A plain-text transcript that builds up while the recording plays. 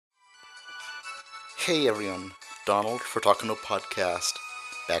Hey everyone, Donald for Talking No Podcast,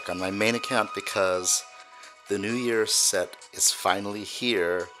 back on my main account because the New Year's set is finally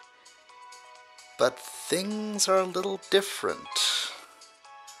here, but things are a little different.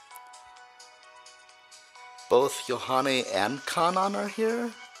 Both Yohane and Kanan are here?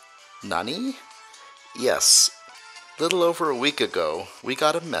 Nani? Yes. Little over a week ago, we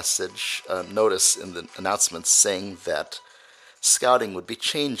got a notice in the announcements saying that scouting would be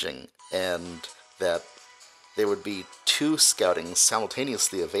changing and that there would be two scoutings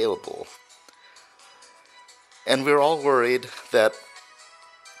simultaneously available. And we were all worried that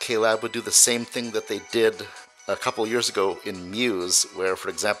K-Lab would do the same thing that they did a couple years ago in Muse, where, for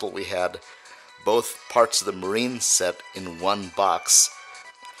example, we had both parts of the Marine set in one box,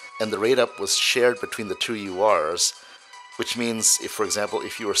 and the rate-up was shared between the two URs, which means, if, for example,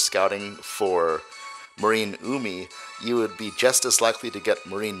 if you were scouting for Marine Umi, you would be just as likely to get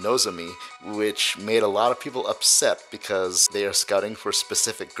Marine Nozomi, which made a lot of people upset because they are scouting for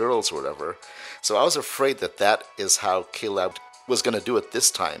specific girls or whatever. So I was afraid that that is how K-Lab was going to do it this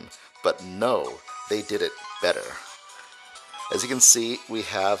time, but no, they did it better. As you can see, we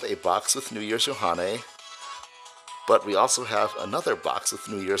have a box with New Year's Yohane, but we also have another box with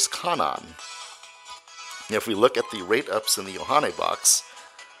New Year's Kanan. If we look at the rate ups in the Yohane box,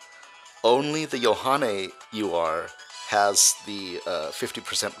 only the Yohane UR has the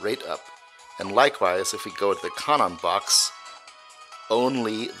 50% rate up. And likewise, if we go to the Kanan box,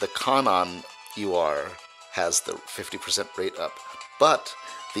 only the Kanan UR has the 50% rate up. But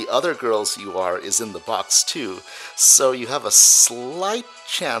the other girl's UR is in the box too, so you have a slight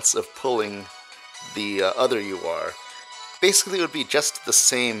chance of pulling the other UR. Basically, it would be just the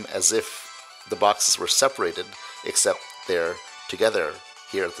same as if the boxes were separated, except they're together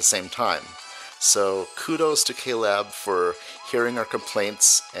here at the same time. So kudos to K-Lab for hearing our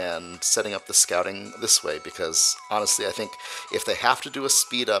complaints and setting up the scouting this way, because honestly I think if they have to do a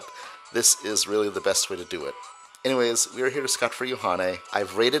speed up, this is really the best way to do it. Anyways, we are here to scout for Yohane.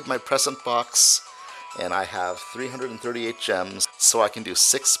 I've rated my present box and I have 338 gems, so I can do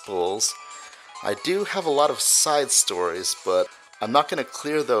 6 pulls. I do have a lot of side stories, but I'm not going to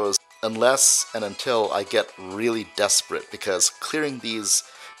clear those unless and until I get really desperate, because clearing these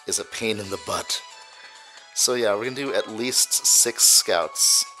is a pain in the butt. So yeah, we're going to do at least 6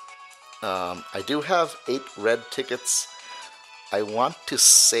 scouts. I do have 8 red tickets. I want to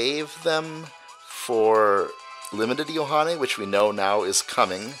save them for limited Yohane, which we know now is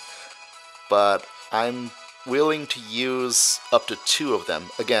coming, but I'm willing to use up to 2 of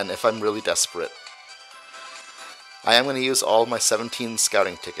them, again, if I'm really desperate. I am going to use all my 17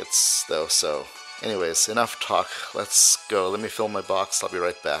 scouting tickets, though, so anyways, enough talk. Let's go. Let me fill my box. I'll be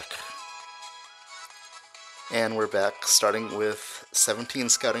right back. And we're back, starting with 17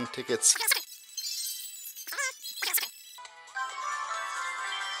 scouting tickets.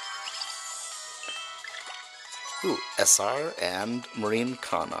 Ooh, SR and Marine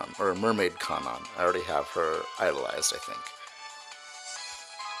Kanan, or Mermaid Kanan. I already have her idolized, I think.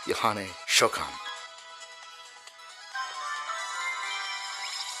 Yohane Shokan.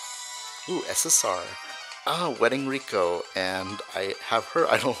 Ooh, SSR. Ah, Wedding Rico, and I have her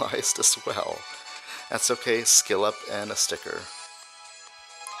idolized as well. That's okay, skill up and a sticker.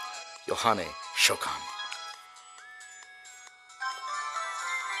 Yohane Shokan.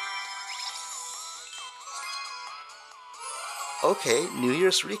 Okay, New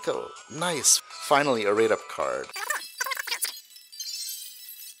Year's Rico. Nice. Finally a rate up card.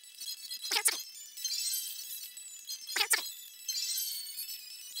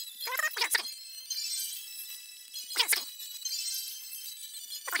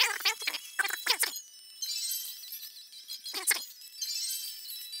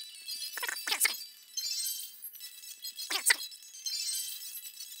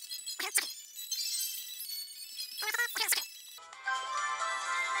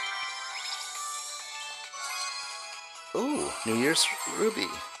 Ooh, New Year's Ruby.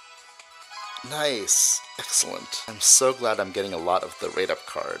 Nice. Excellent. I'm so glad I'm getting a lot of the rate-up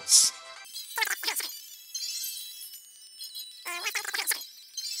cards.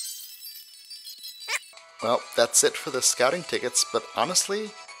 Well, that's it for the scouting tickets, but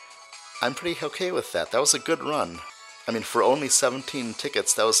honestly, I'm pretty okay with that. That was a good run. I mean, for only 17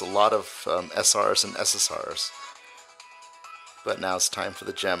 tickets, that was a lot of SRs and SSRs. But now it's time for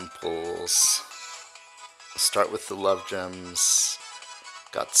the gem pulls. Start with the love gems.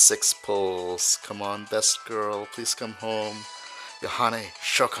 Got 6 pulls. Come on, best girl, please come home. Yohane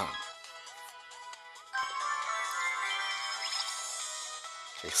Shokan.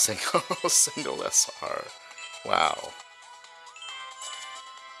 Okay, single SR. Wow.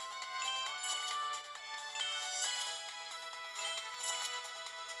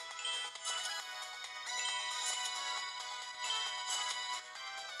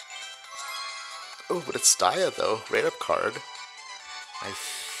 Oh, but it's Daya though. Rate up card. I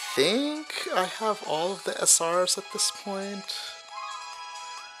think I have all of the SRs at this point.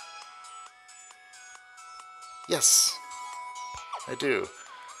 Yes, I do.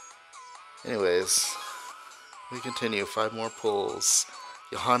 Anyways, we continue. 5 more pulls.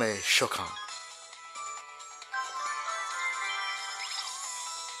 Yohane Shokan.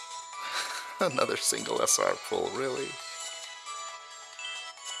 Another single SR pull, really?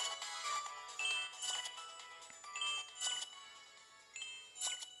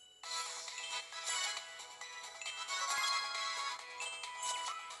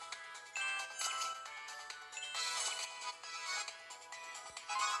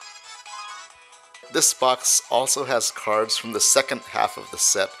 This box also has cards from the second half of the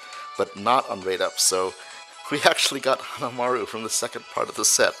set, but not on rate up, so we actually got Hanamaru from the second part of the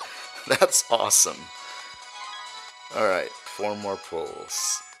set. That's awesome. Alright, 4 more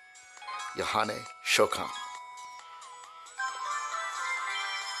pulls. Yohane Shokan.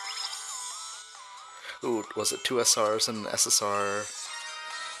 Ooh, was it 2 SRs and an SSR?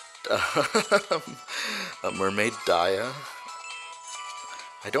 A Mermaid Daya.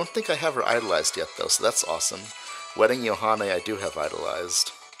 I don't think I have her idolized yet though, so that's awesome. Wedding Yohane I do have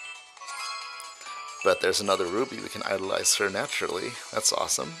idolized. But there's another Ruby, we can idolize her naturally. That's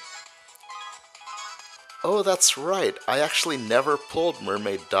awesome. Oh, that's right. I actually never pulled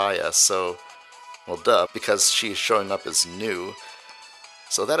Mermaid Daya, so... Well, duh, because she's showing up as new.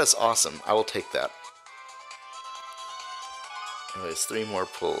 So that is awesome. I will take that. Anyways, 3 more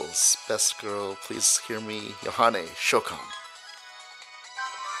pulls. Best girl, please hear me. Yohane Shokan.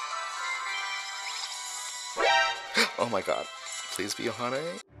 Oh my god. Please be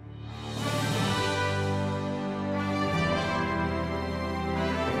Yohane.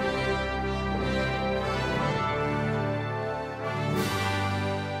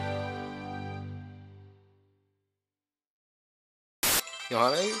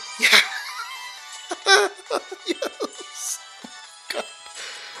 Yohane? Yeah! Yes! God.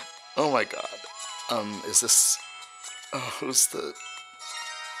 Oh my god. Is this... Oh, who's the...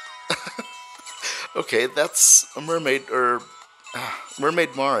 Okay, that's a mermaid, or...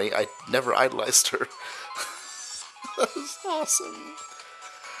 Mermaid Mari. I never idolized her. That was awesome.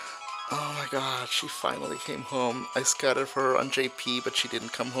 Oh my god, she finally came home. I scouted for her on JP, but she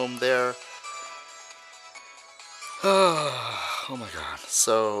didn't come home there. Oh my god.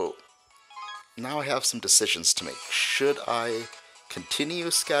 So, now I have some decisions to make. Should I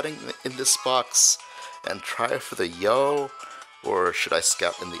continue scouting in this box and try for the Yo, or should I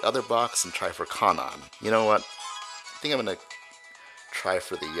scout in the other box and try for Kanan? You know what? I think I'm going to try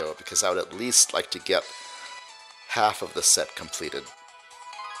for the Yo, because I would at least like to get half of the set completed.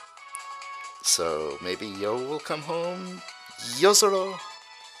 So maybe Yo will come home? Yozoro!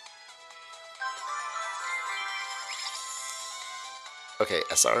 Okay,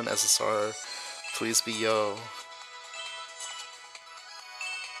 SR and SSR, please be Yo.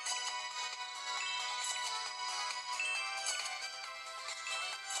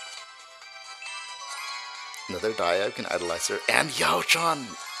 Another Daya, I can idolize her, and Yo-chan!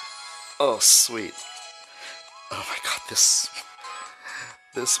 Oh, sweet. Oh my god,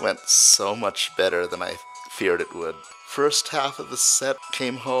 this went so much better than I feared it would. First half of the set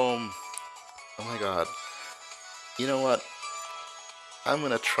came home. Oh my god. You know what? I'm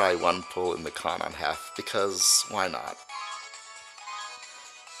gonna try 1 pull in the Kanan half, because why not?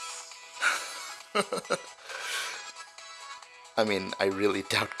 I mean, I really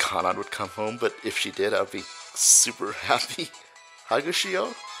doubt Kanan would come home, but if she did, I'd be super happy.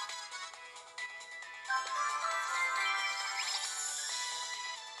 Hagushio?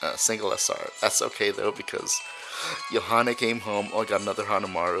 Single SR. That's okay though, because Yohane came home. Oh, I got another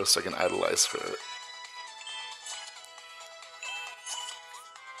Hanamaru, so I can idolize her.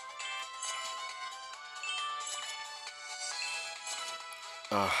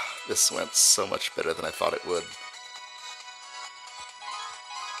 This went so much better than I thought it would.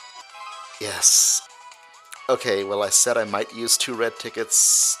 Yes. Okay, well I said I might use 2 red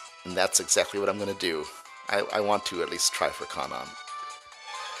tickets, and that's exactly what I'm gonna do. I want to at least try for Kanan.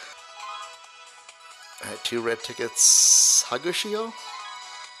 Alright, 2 red tickets. Hagushio?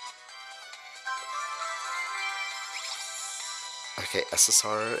 Okay,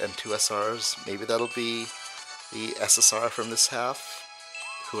 SSR and 2 SRs. Maybe that'll be the SSR from this half.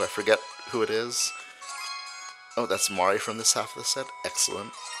 Who I forget who it is. Oh, that's Mari from this half of the set.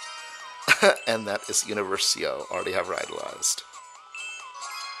 Excellent. And that is Universio. Already have her idolized.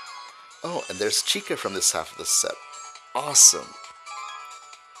 Oh, and there's Chika from this half of the set. Awesome.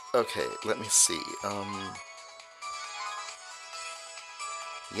 Okay, let me see.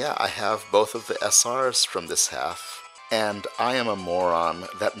 Yeah, I have both of the SRs from this half. And I am a moron.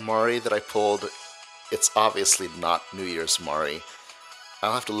 That Mari that I pulled, it's obviously not New Year's Mari.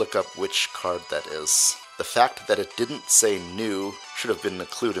 I'll have to look up which card that is. The fact that it didn't say new should have been a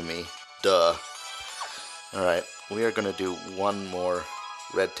clue to me. Duh. Alright, we are going to do one more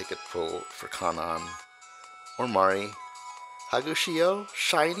red ticket pull for Kanan. Or Mari. Hagushio?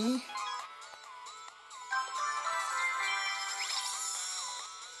 Shiny?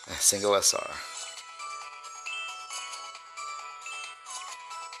 A single SR.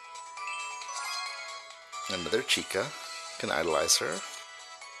 Another Chica. Can idolize her.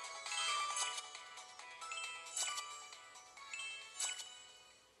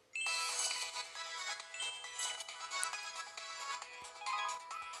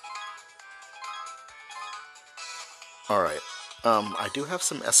 Alright, I do have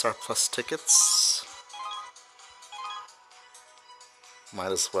some SR Plus tickets.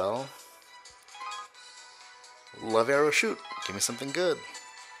 Might as well. Love Arrow Shoot, give me something good.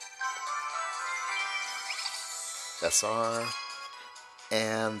 SR,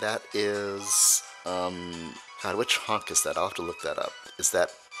 and that is, God, which honk is that? I'll have to look that up. Is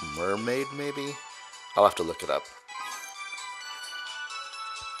that Mermaid, maybe? I'll have to look it up.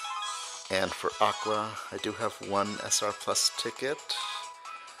 And for Aqua, I do have one SR Plus ticket.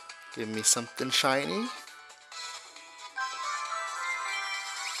 Give me something shiny.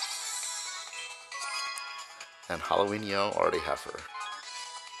 And Halloween Yo, already have her.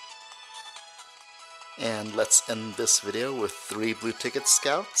 And let's end this video with 3 blue ticket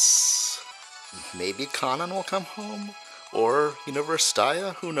scouts. Maybe Kanan will come home? Or Universe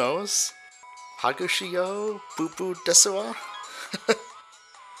Daya, who knows? Hagushio, Bubu Desuwa?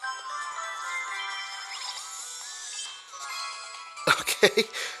 Okay,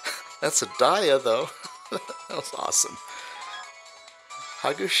 that's a Daya though. That was awesome.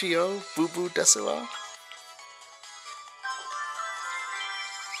 Hagushio, Bubu Desuwa?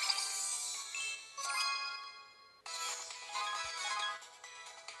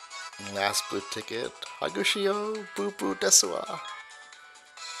 Last blue ticket, Hagushio, Bubu Desuwa.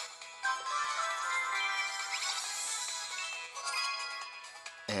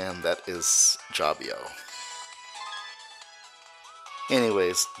 And that is Jabio.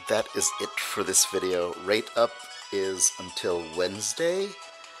 Anyways, that is it for this video. Rate up is until Wednesday.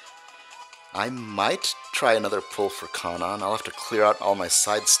 I might try another pull for Kanan. I'll have to clear out all my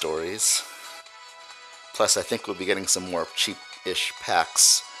side stories. Plus, I think we'll be getting some more cheap-ish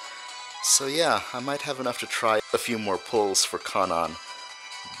packs. So yeah, I might have enough to try a few more pulls for Kanan.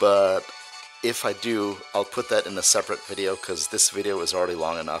 But if I do, I'll put that in a separate video because this video is already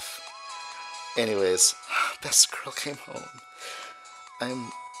long enough. Anyways, Best Girl came home.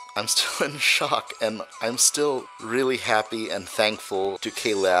 I'm still in shock, and I'm still really happy and thankful to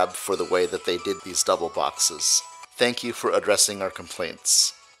K-Lab for the way that they did these double boxes. Thank you for addressing our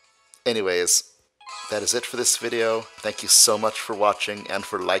complaints. Anyways, that is it for this video. Thank you so much for watching and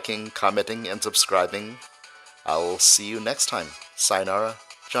for liking, commenting, and subscribing. I will see you next time. Sayonara,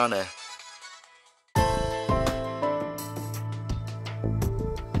 Yohane.